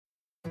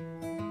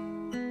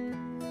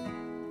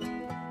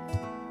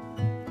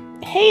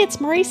Hey, it's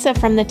Marisa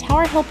from the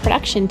Tower Hill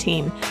production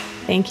team.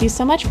 Thank you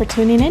so much for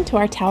tuning in to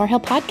our Tower Hill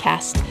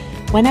podcast.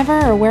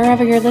 Whenever or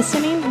wherever you're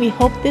listening, we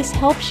hope this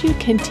helps you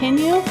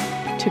continue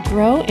to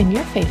grow in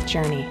your faith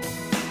journey.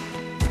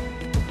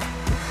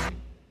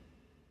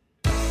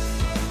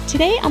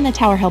 Today on the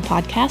Tower Hill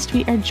podcast,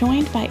 we are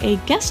joined by a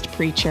guest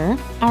preacher,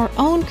 our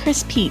own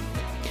Chris Peet.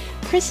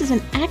 Chris is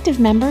an active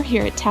member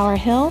here at Tower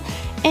Hill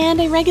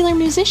and a regular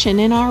musician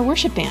in our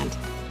worship band.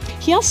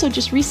 He also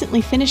just recently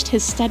finished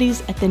his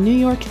studies at the New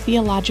York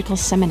Theological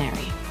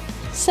Seminary.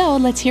 So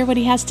let's hear what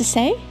he has to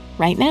say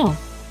right now.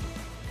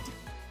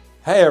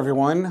 Hey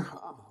everyone,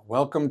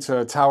 welcome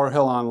to Tower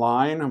Hill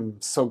Online.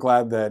 I'm so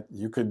glad that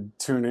you could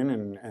tune in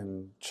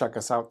and check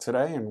us out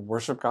today and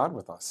worship God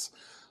with us.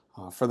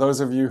 For those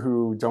of you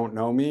who don't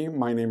know me,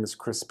 my name is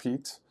Chris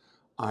Peet.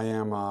 I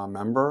am a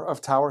member of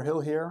Tower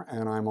Hill here,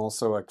 and I'm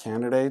also a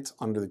candidate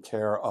under the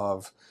care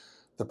of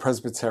the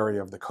Presbytery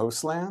of the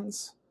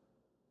Coastlands.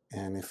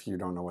 And if you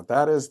don't know what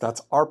that is,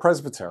 that's our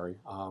presbytery.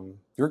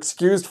 You're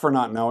excused for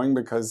not knowing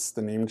because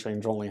the name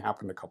change only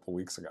happened a couple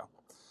weeks ago.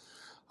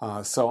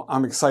 So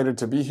I'm excited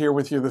to be here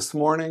with you this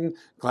morning.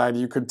 Glad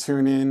you could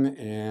tune in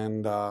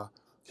and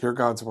hear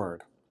God's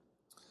word.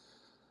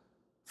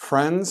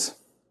 Friends,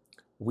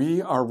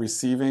 we are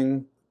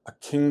receiving a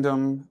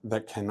kingdom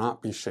that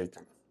cannot be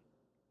shaken.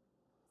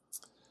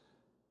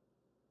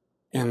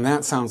 And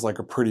that sounds like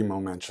a pretty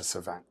momentous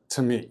event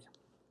to me.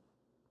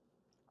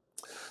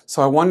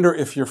 So I wonder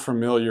if you're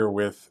familiar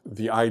with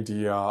the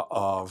idea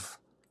of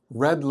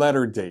red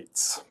letter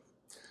dates.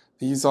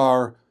 These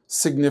are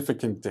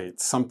significant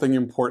dates. Something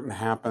important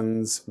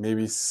happens,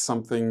 maybe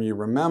something you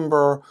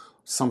remember,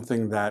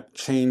 something that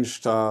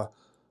changed the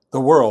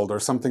world, or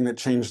something that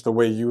changed the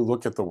way you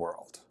look at the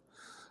world.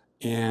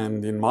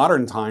 And in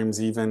modern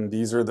times, even,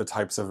 these are the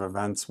types of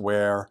events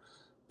where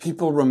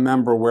people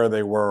remember where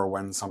they were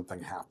when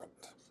something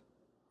happened.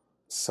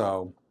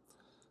 So,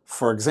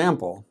 for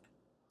example,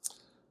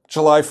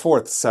 July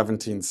 4th,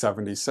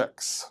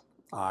 1776.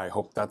 I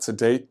hope that's a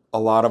date a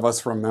lot of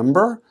us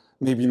remember.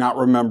 Maybe not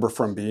remember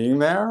from being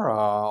there,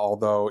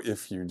 although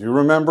if you do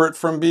remember it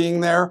from being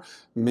there,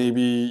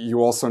 maybe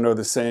you also know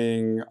the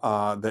saying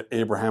that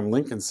Abraham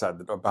Lincoln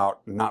said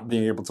about not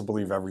being able to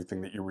believe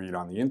everything that you read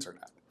on the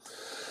internet.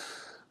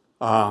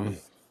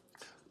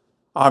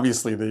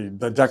 Obviously,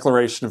 the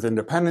Declaration of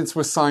Independence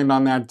was signed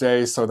on that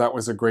day, so that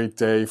was a great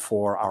day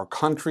for our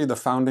country, the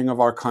founding of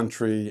our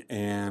country,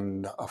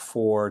 and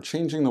for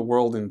changing the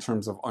world in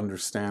terms of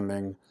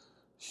understanding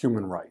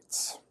human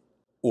rights.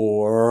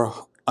 Or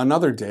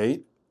another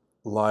date,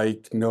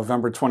 like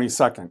November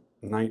 22nd,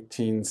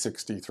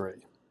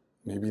 1963.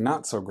 Maybe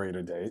not so great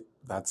a date.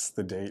 That's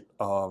the date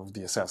of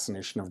the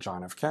assassination of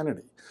John F.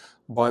 Kennedy.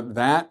 But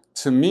that,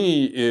 to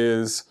me,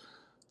 is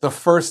the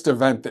first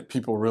event that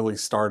people really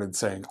started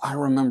saying, I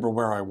remember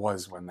where I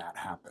was when that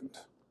happened.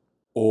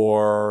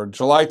 Or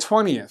July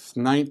 20th,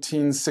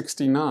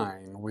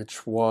 1969,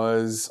 which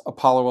was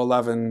Apollo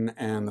 11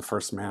 and the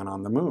first man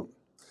on the moon.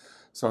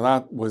 So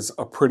that was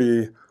a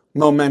pretty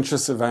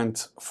momentous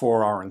event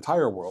for our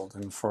entire world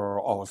and for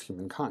all of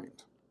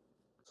humankind.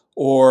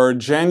 Or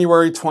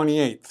January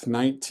 28th,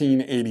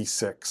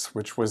 1986,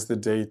 which was the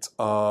date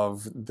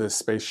of the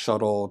Space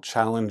Shuttle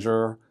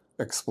Challenger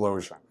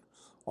explosion.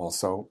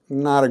 Also,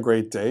 not a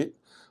great date,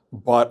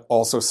 but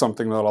also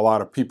something that a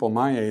lot of people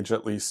my age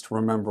at least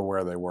remember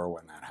where they were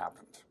when that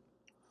happened.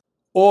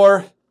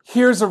 Or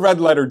here's a red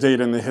letter date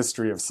in the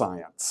history of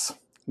science.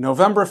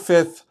 November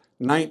 5th,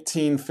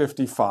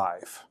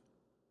 1955.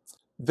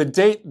 The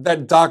date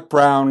that Doc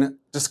Brown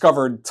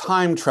discovered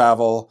time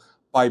travel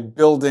by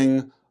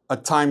building a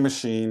time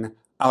machine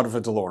out of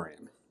a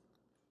DeLorean.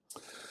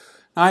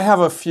 I have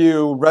a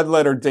few red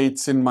letter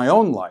dates in my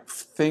own life,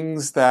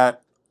 things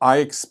that I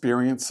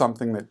experienced,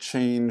 something that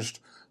changed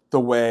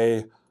the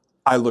way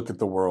I look at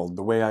the world,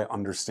 the way I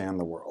understand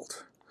the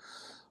world.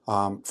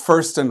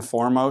 First and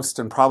foremost,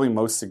 and probably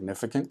most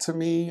significant to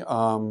me,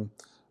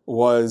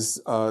 was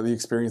the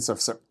experience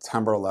of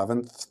September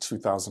 11th,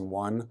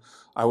 2001.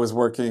 I was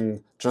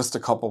working just a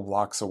couple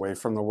blocks away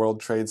from the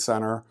World Trade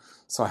Center,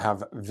 so I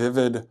have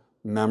vivid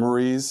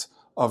memories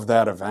of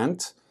that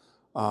event.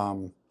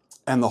 And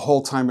the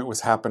whole time it was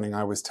happening,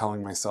 I was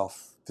telling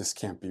myself, this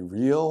can't be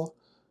real.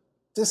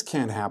 This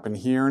can't happen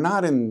here,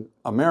 not in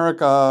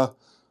America.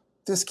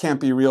 This can't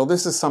be real.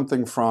 This is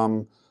something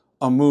from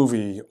a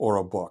movie or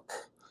a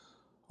book,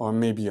 or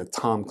maybe a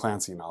Tom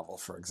Clancy novel,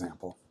 for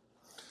example.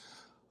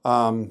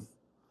 And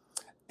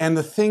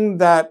the thing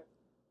that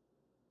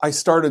I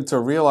started to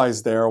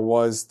realize there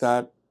was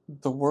that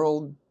the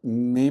world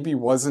maybe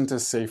wasn't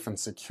as safe and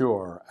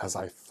secure as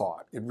I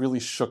thought. It really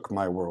shook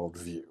my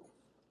worldview.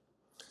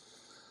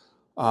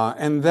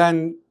 And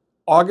then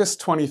August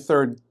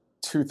 23rd,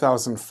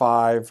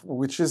 2005,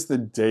 which is the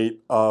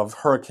date of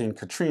Hurricane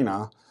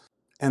Katrina,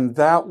 and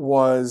that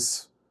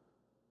was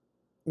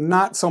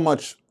not so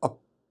much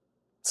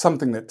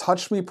something that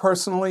touched me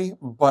personally,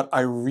 but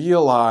I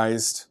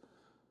realized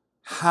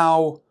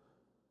how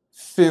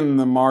thin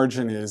the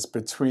margin is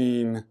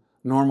between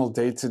normal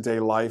day-to-day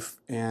life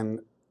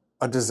and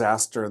a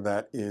disaster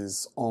that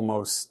is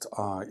almost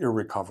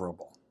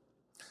irrecoverable.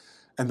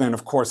 And then,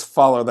 of course,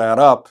 follow that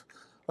up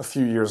a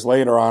few years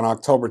later on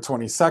October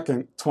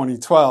 22nd,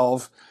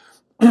 2012,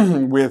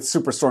 with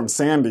Superstorm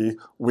Sandy,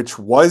 which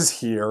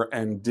was here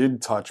and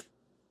did touch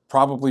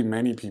probably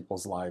many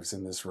people's lives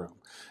in this room,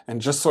 and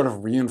just sort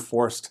of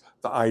reinforced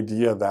the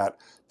idea that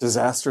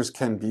disasters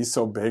can be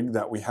so big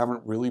that we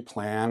haven't really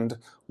planned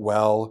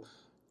well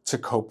to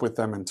cope with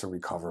them and to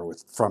recover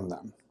from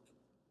them.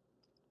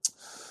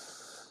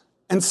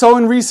 And so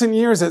in recent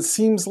years, it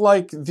seems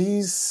like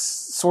these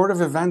sort of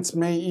events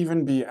may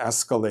even be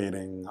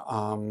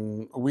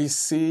escalating. We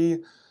see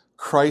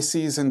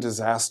crises and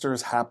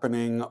disasters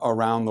happening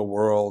around the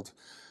world,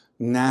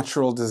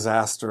 natural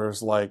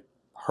disasters like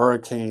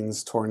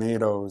hurricanes,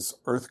 tornadoes,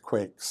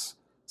 earthquakes,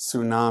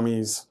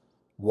 tsunamis,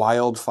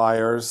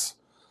 wildfires.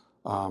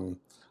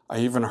 I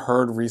even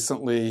heard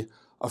recently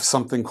of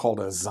something called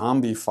a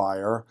zombie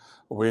fire,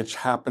 which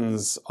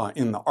happens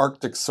in the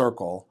Arctic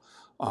Circle,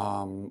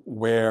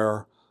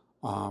 where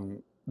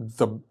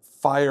the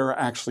fire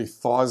actually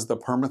thaws the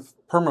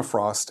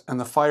permafrost and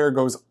the fire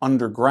goes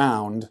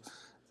underground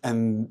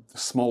and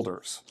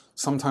smolders,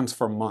 sometimes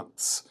for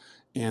months.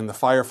 And the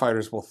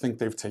firefighters will think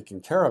they've taken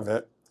care of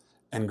it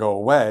and go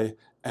away,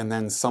 and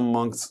then some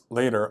months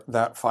later,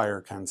 that fire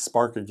can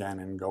spark again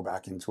and go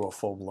back into a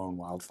full-blown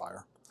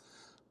wildfire.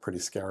 Pretty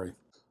scary.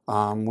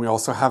 We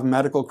also have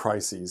medical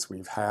crises.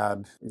 We've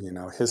had,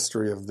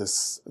 history of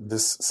this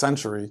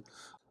century,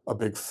 a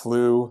big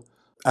flu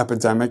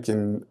epidemic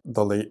in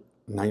the late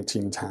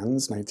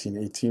 1910s,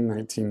 1918,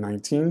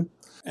 1919.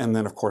 And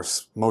then, of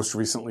course, most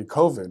recently,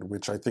 COVID,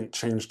 which I think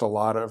changed a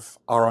lot of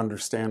our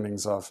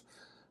understandings of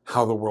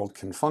how the world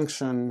can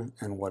function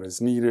and what is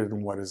needed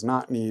and what is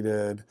not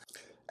needed.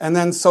 And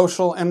then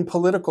social and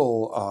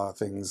political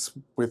things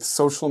with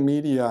social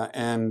media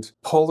and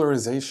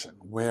polarization,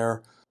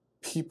 where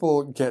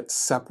people get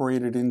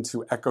separated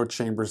into echo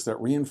chambers that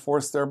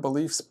reinforce their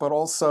beliefs, but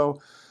also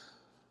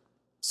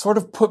sort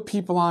of put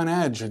people on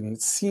edge. And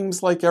it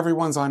seems like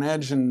everyone's on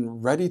edge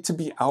and ready to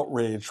be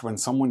outraged when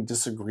someone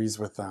disagrees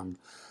with them.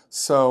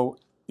 So,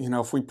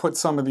 if we put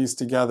some of these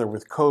together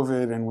with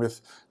COVID and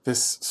with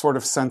this sort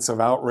of sense of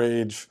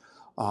outrage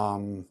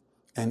and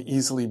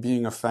easily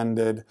being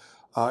offended,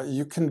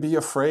 you can be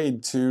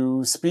afraid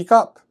to speak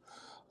up.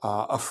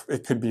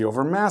 It could be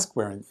over mask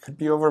wearing, it could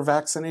be over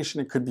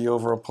vaccination, it could be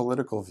over a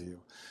political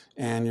view.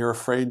 And you're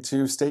afraid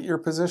to state your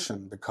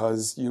position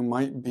because you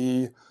might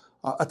be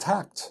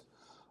attacked.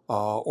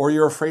 Or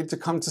you're afraid to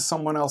come to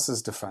someone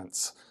else's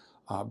defense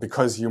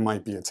because you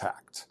might be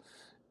attacked.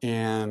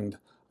 And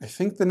I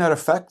think the net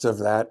effect of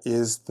that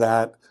is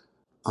that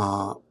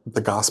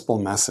the gospel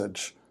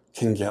message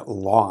can get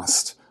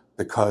lost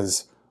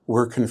because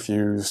we're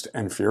confused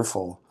and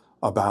fearful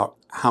about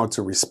how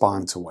to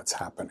respond to what's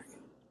happening.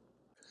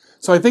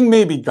 So I think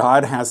maybe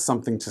God has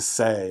something to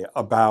say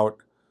about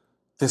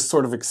this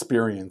sort of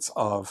experience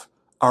of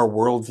our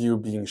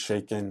worldview being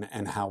shaken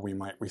and how we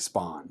might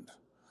respond.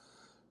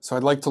 So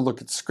I'd like to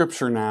look at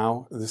scripture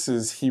now. This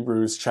is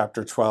Hebrews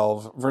chapter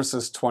 12,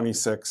 verses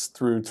 26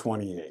 through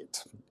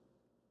 28.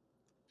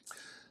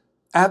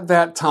 At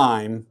that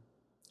time,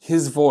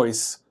 his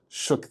voice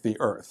shook the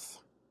earth.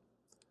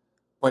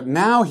 But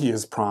now he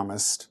has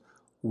promised,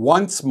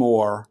 once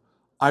more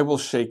I will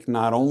shake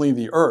not only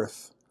the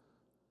earth,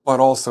 but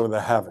also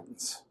the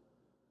heavens.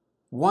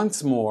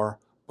 Once more,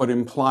 but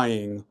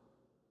implying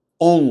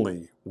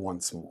only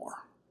once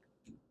more.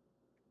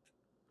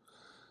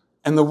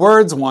 And the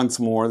words once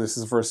more, this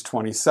is verse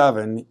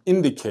 27,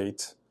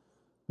 indicate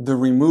the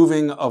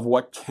removing of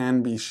what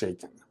can be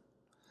shaken.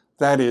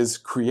 That is,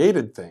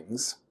 created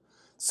things,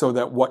 so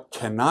that what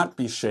cannot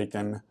be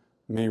shaken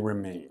may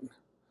remain.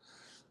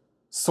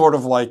 Sort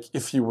of like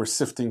if you were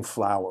sifting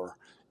flour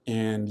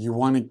and you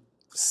want to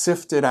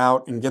sift it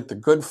out and get the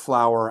good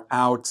flour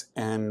out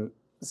and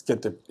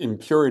get the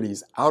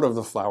impurities out of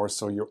the flour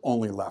so you're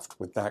only left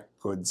with that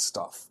good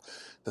stuff.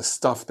 The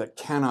stuff that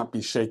cannot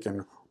be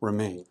shaken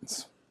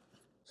remains.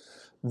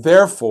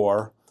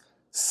 Therefore,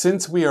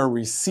 since we are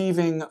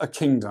receiving a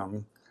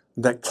kingdom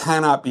that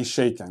cannot be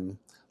shaken,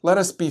 let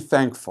us be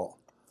thankful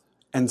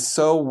and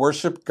so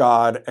worship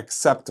God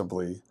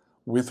acceptably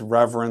with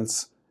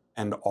reverence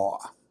and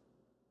awe.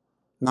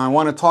 Now, I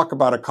want to talk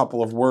about a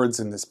couple of words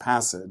in this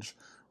passage,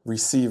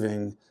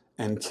 receiving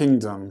and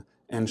kingdom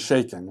and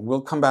shaken.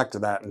 We'll come back to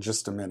that in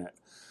just a minute.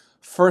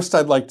 First,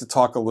 I'd like to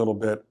talk a little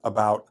bit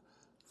about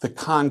the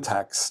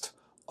context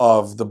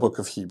of the book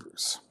of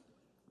Hebrews.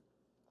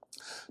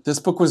 This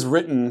book was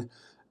written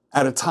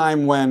at a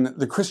time when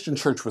the Christian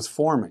church was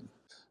forming.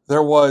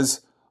 There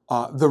was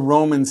the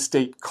Roman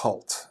state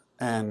cult,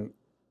 and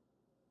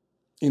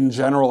in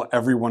general,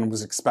 everyone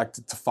was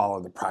expected to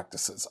follow the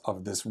practices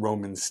of this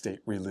Roman state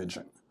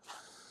religion.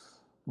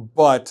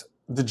 But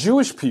the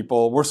Jewish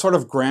people were sort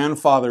of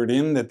grandfathered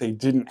in that they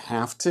didn't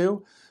have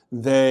to.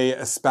 They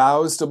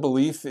espoused a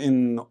belief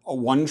in a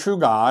one true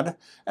God,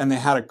 and they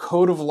had a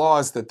code of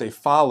laws that they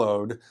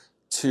followed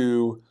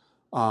to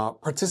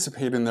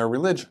participate in their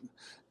religion.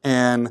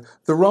 And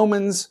the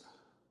Romans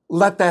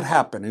let that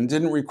happen and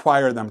didn't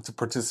require them to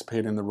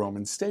participate in the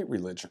Roman state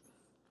religion.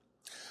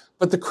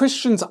 But the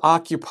Christians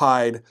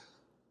occupied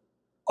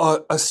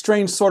a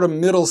strange sort of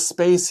middle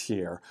space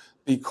here,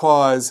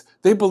 because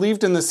they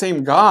believed in the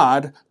same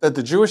God that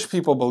the Jewish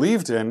people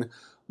believed in,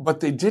 but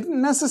they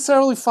didn't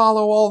necessarily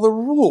follow all the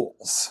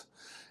rules.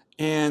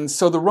 And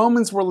so the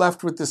Romans were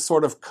left with this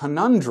sort of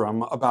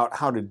conundrum about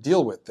how to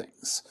deal with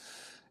things.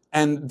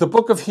 And the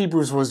book of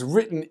Hebrews was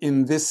written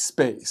in this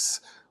space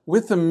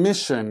with the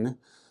mission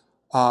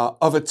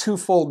of a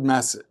twofold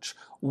message.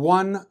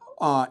 One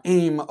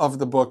aim of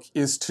the book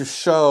is to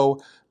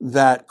show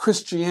that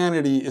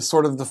Christianity is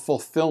sort of the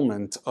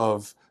fulfillment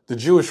of the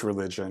Jewish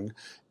religion,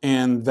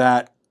 and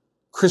that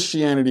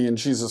Christianity and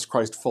Jesus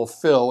Christ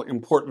fulfill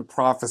important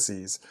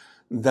prophecies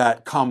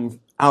that come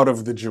out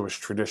of the Jewish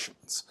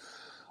traditions.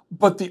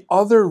 But the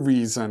other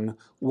reason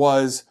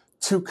was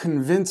to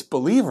convince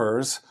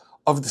believers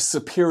of the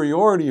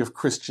superiority of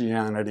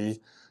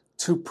Christianity,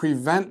 to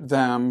prevent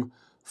them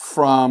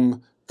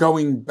from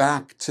going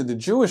back to the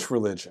Jewish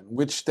religion,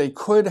 which they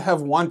could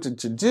have wanted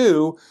to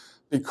do,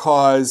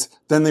 because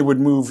then they would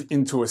move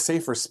into a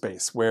safer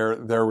space where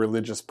their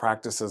religious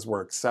practices were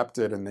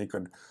accepted and they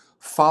could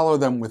follow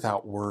them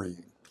without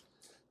worrying.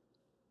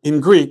 In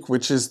Greek,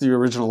 which is the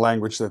original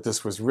language that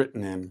this was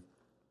written in,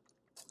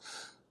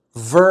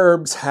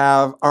 verbs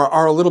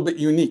are a little bit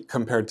unique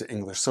compared to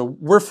English. So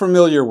we're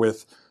familiar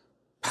with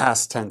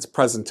past tense,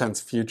 present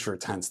tense, future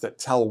tense that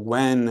tell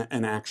when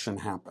an action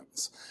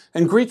happens.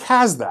 And Greek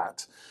has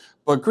that.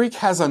 But Greek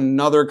has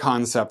another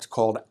concept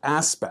called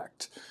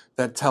aspect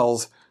that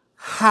tells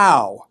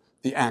how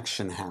the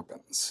action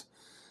happens.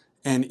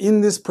 And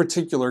in this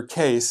particular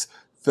case,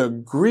 the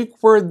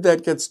Greek word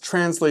that gets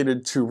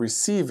translated to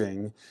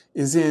receiving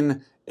is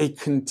in a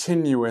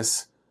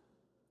continuous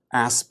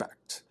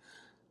aspect.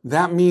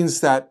 That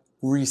means that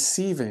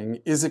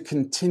receiving is a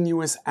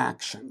continuous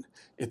action.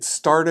 It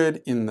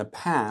started in the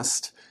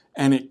past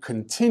and it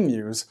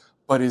continues,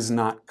 but is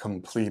not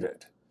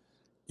completed.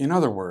 In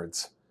other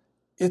words,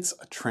 it's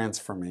a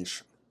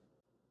transformation.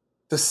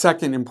 The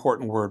second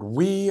important word,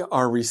 we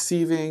are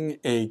receiving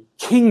a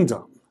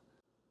kingdom.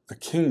 The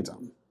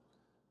kingdom,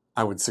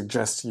 I would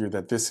suggest to you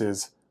that this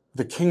is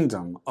the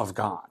kingdom of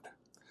God.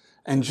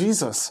 And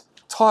Jesus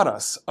taught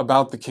us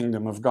about the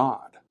kingdom of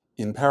God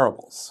in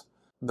parables.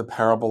 The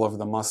parable of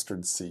the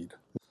mustard seed.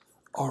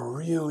 A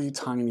really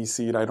tiny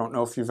seed. I don't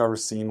know if you've ever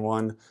seen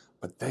one,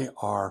 but they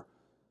are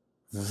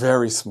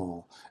very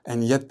small.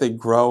 And yet they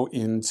grow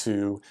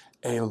into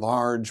a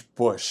large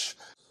bush.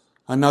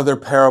 Another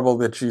parable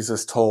that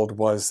Jesus told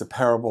was the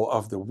parable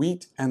of the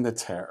wheat and the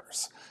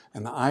tares.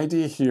 And the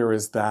idea here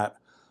is that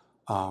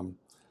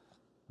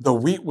the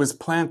wheat was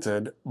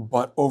planted,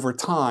 but over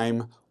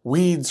time,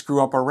 weeds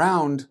grew up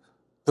around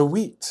the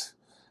wheat.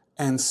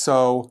 And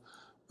so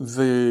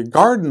the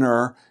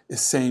gardener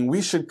is saying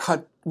we should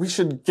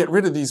get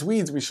rid of these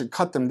weeds, we should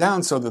cut them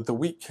down so that the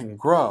wheat can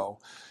grow.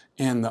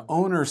 And the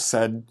owner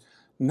said,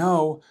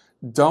 no,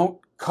 don't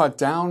cut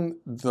down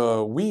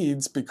the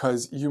weeds,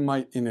 because you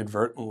might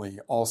inadvertently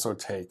also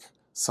take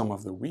some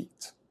of the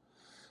wheat.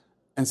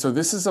 And so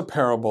this is a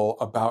parable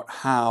about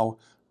how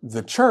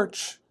the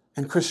church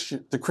and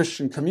the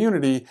Christian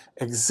community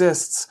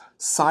exists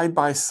side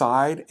by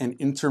side and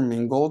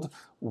intermingled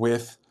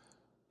with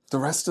the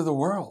rest of the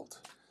world.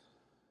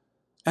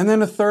 And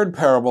then a third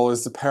parable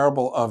is the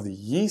parable of the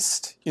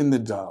yeast in the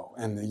dough.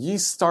 And the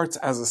yeast starts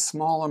as a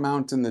small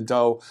amount in the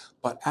dough,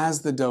 but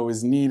as the dough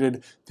is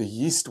kneaded, the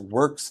yeast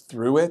works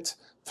through it,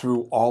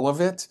 through all of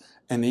it,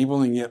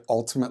 enabling it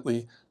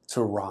ultimately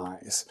to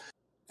rise.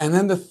 And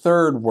then the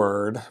third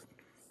word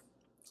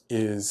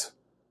is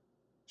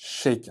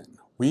shaken.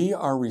 We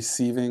are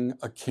receiving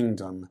a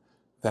kingdom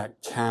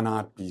that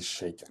cannot be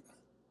shaken.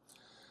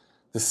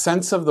 The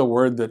sense of the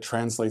word that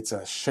translates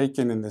as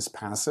shaken in this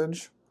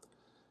passage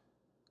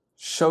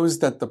shows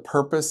that the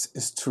purpose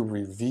is to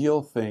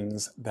reveal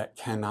things that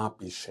cannot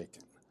be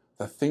shaken.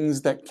 The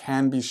things that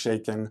can be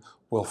shaken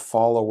will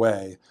fall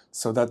away,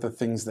 so that the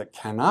things that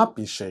cannot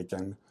be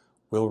shaken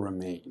will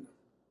remain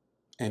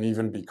and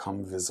even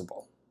become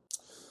visible.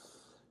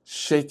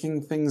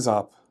 Shaking things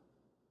up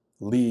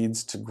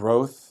leads to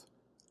growth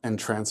and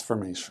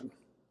transformation.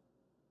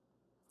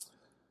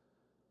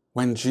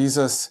 When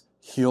Jesus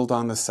healed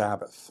on the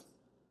Sabbath,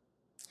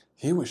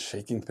 he was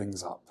shaking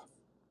things up.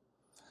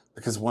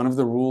 Because one of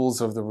the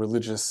rules of the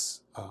religious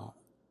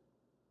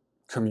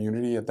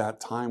community at that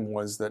time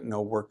was that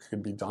no work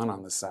could be done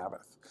on the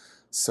Sabbath.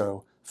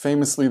 So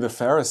famously, the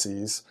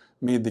Pharisees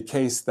made the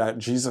case that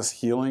Jesus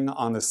healing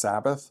on the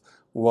Sabbath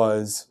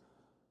was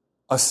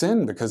a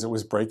sin because it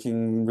was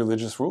breaking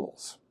religious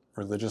rules,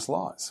 religious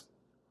laws.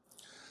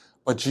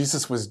 But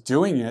Jesus was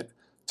doing it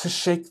to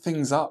shake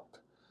things up,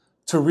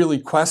 to really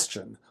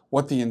question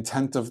what the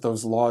intent of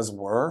those laws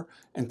were,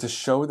 and to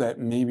show that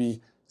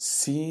maybe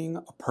seeing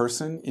a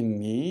person in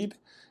need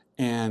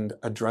and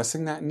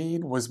addressing that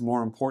need was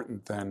more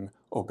important than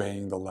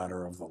obeying the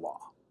letter of the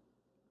law.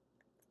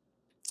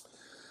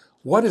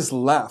 What is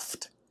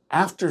left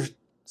after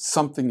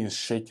something is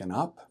shaken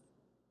up?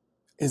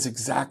 is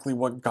exactly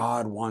what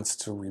God wants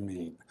to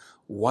remain.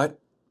 What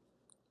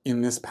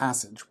in this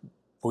passage,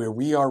 where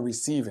we are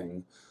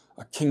receiving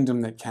a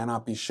kingdom that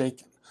cannot be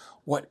shaken,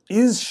 what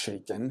is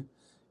shaken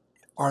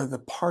are the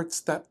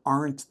parts that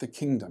aren't the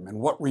kingdom, and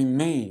what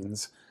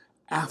remains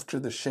after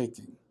the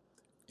shaking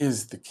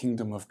is the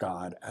kingdom of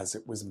God as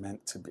it was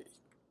meant to be.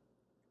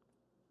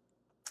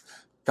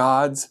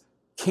 God's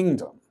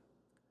kingdom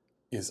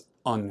is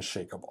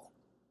unshakable.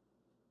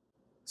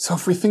 So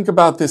if we think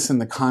about this in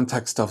the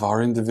context of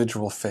our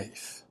individual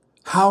faith,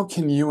 how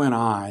can you and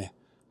I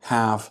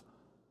have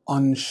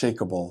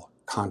unshakable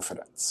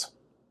confidence?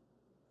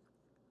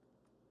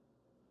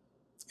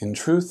 In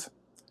truth,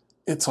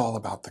 it's all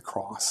about the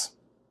cross.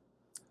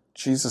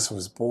 Jesus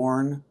was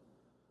born,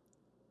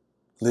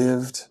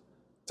 lived,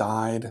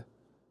 died, and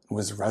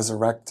was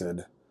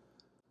resurrected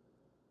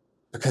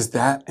because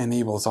that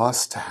enables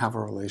us to have a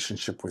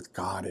relationship with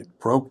God. It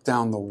broke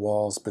down the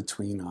walls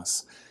between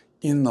us.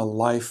 In the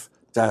life,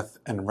 death,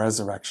 and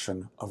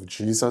resurrection of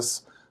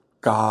Jesus,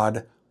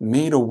 God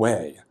made a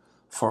way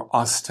for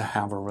us to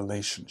have a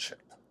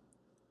relationship.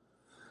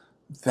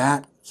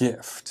 That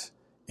gift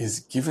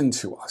is given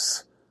to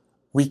us.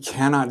 We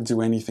cannot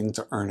do anything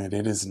to earn it.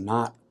 It is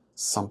not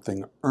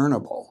something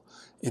earnable.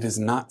 It is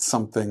not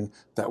something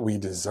that we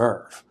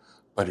deserve,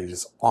 but it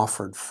is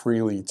offered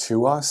freely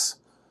to us.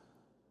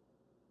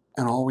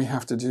 And all we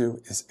have to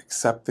do is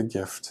accept the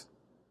gift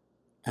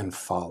and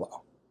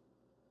follow.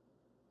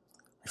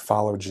 We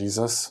follow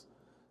Jesus,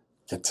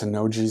 get to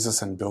know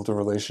Jesus and build a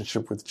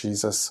relationship with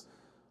Jesus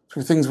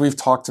through things we've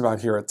talked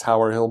about here at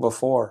Tower Hill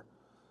before.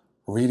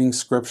 Reading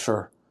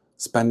scripture,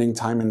 spending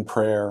time in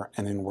prayer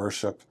and in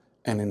worship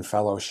and in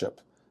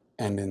fellowship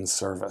and in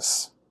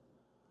service.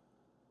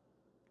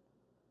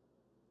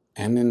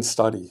 And in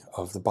study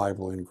of the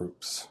Bible in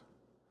groups.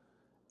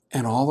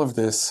 And all of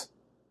this,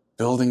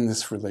 building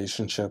this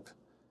relationship,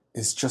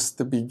 is just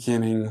the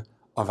beginning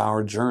of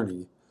our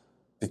journey,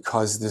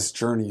 because this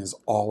journey is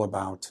all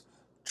about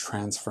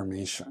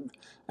transformation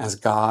as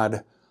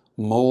God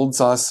molds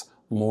us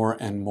more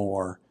and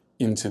more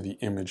into the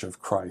image of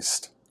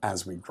Christ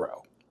as we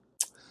grow.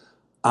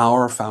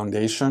 Our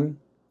foundation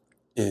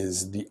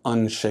is the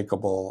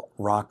unshakable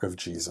rock of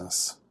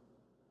Jesus.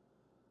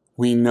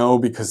 We know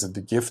because of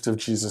the gift of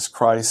Jesus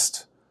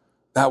Christ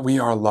that we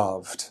are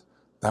loved,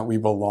 that we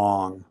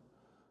belong.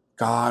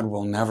 God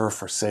will never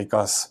forsake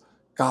us.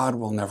 God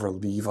will never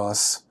leave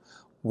us.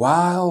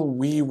 While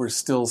we were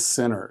still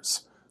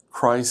sinners,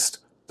 Christ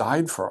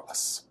died for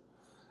us.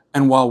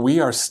 And while we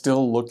are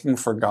still looking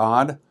for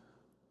God,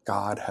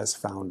 God has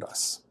found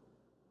us.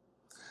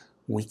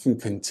 We can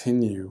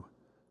continue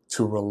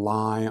to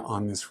rely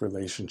on this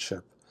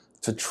relationship,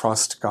 to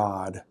trust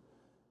God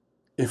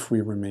if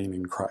we remain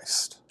in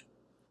Christ.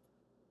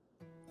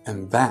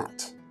 And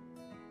that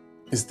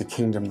is the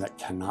kingdom that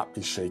cannot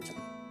be shaken.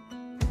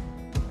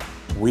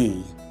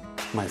 We,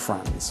 my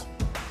friends,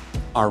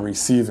 are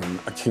receiving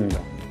a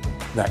kingdom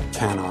that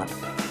cannot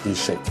be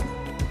shaken.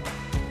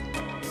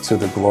 To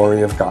the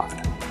glory of God.